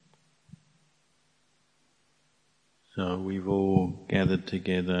So we've all gathered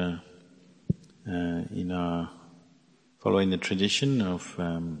together following the tradition of,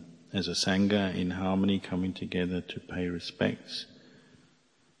 as a Sangha in harmony, coming together to pay respects.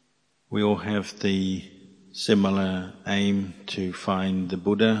 We all have the similar aim to find the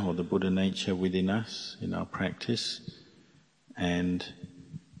Buddha or the Buddha nature within us in our practice, and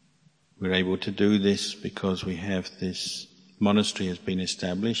we're able to do this because we have this monastery has been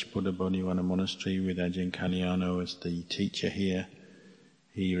established, Buddha Bodhivana Monastery, with Ajahn Kalyano as the teacher here.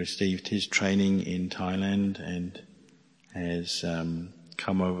 He received his training in Thailand and has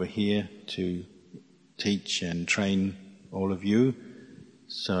come over here to teach and train all of you.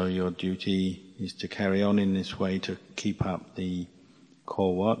 So your duty is to carry on in this way, to keep up the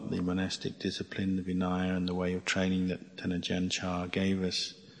Kawat, the monastic discipline, the Vinaya, and the way of training that Ajahn Chah gave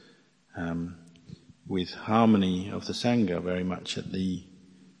us, with harmony of the Sangha very much at the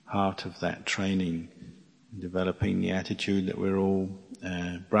heart of that training, developing the attitude that we're all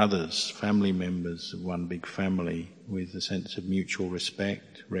brothers, family members of one big family, with a sense of mutual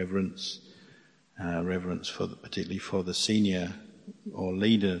respect, reverence for particularly for the senior or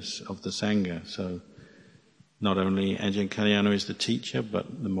leaders of the Sangha. So not only Ajahn Kalyano is the teacher,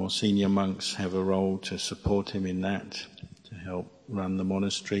 but the more senior monks have a role to support him in that, to help run the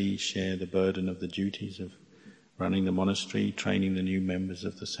monastery, share the burden of the duties of running the monastery, training the new members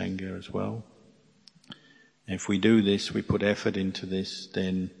of the Sangha as well. If we do this, we put effort into this,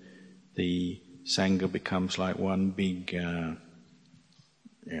 then the Sangha becomes like one big,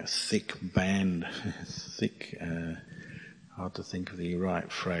 thick band, hard to think of the right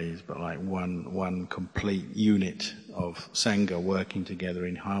phrase, but like one complete unit of Sangha working together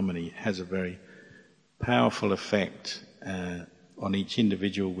in harmony. It has a very powerful effect on each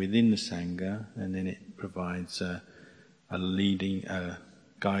individual within the Sangha, and then it provides a leading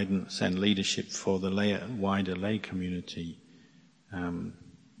guidance and leadership for the wider lay community.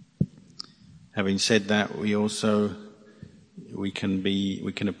 Having said that, we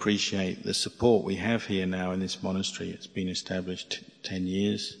can appreciate the support we have here now in this monastery. It's been established 10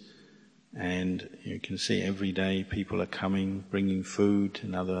 years, and you can see every day people are coming, bringing food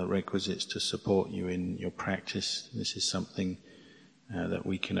and other requisites to support you in your practice. This is something that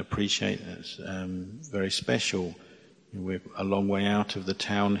we can appreciate as very special. We're a long way out of the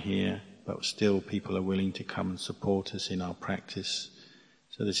town here, but still people are willing to come and support us in our practice.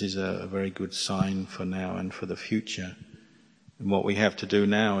 So this is a very good sign for now and for the future. And what we have to do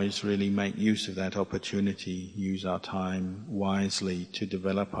now is really make use of that opportunity, use our time wisely to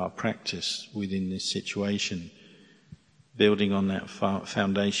develop our practice within this situation, building on that firm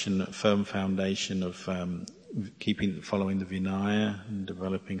foundation of following the Vinaya and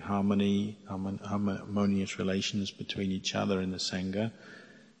developing harmonious relations between each other in the Sangha,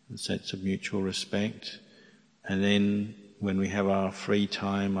 a sense of mutual respect. And then when we have our free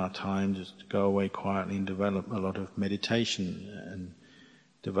time, our time just to go away quietly and develop a lot of meditation and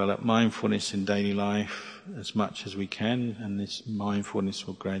develop mindfulness in daily life as much as we can, and this mindfulness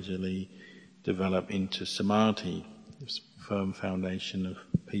will gradually develop into samadhi, this firm foundation of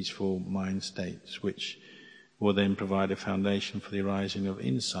peaceful mind states, which will then provide a foundation for the arising of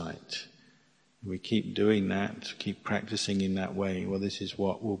insight. We keep doing that, keep practicing in that way. Well, this is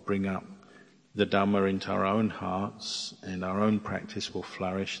what will bring up the Dhamma into our own hearts, and our own practice will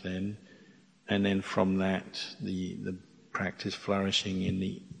flourish then. And then from that, the practice flourishing in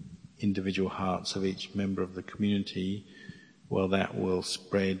the individual hearts of each member of the community, well, that will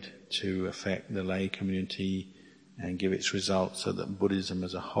spread to affect the lay community and give its results, so that Buddhism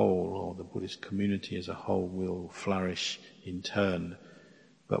as a whole, or the Buddhist community as a whole, will flourish in turn.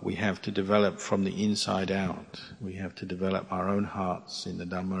 But we have to develop from the inside out. We have to develop our own hearts in the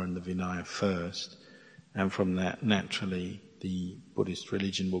Dhamma and the Vinaya first, and from that, naturally, the Buddhist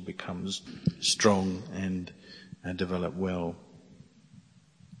religion will become strong and develop well.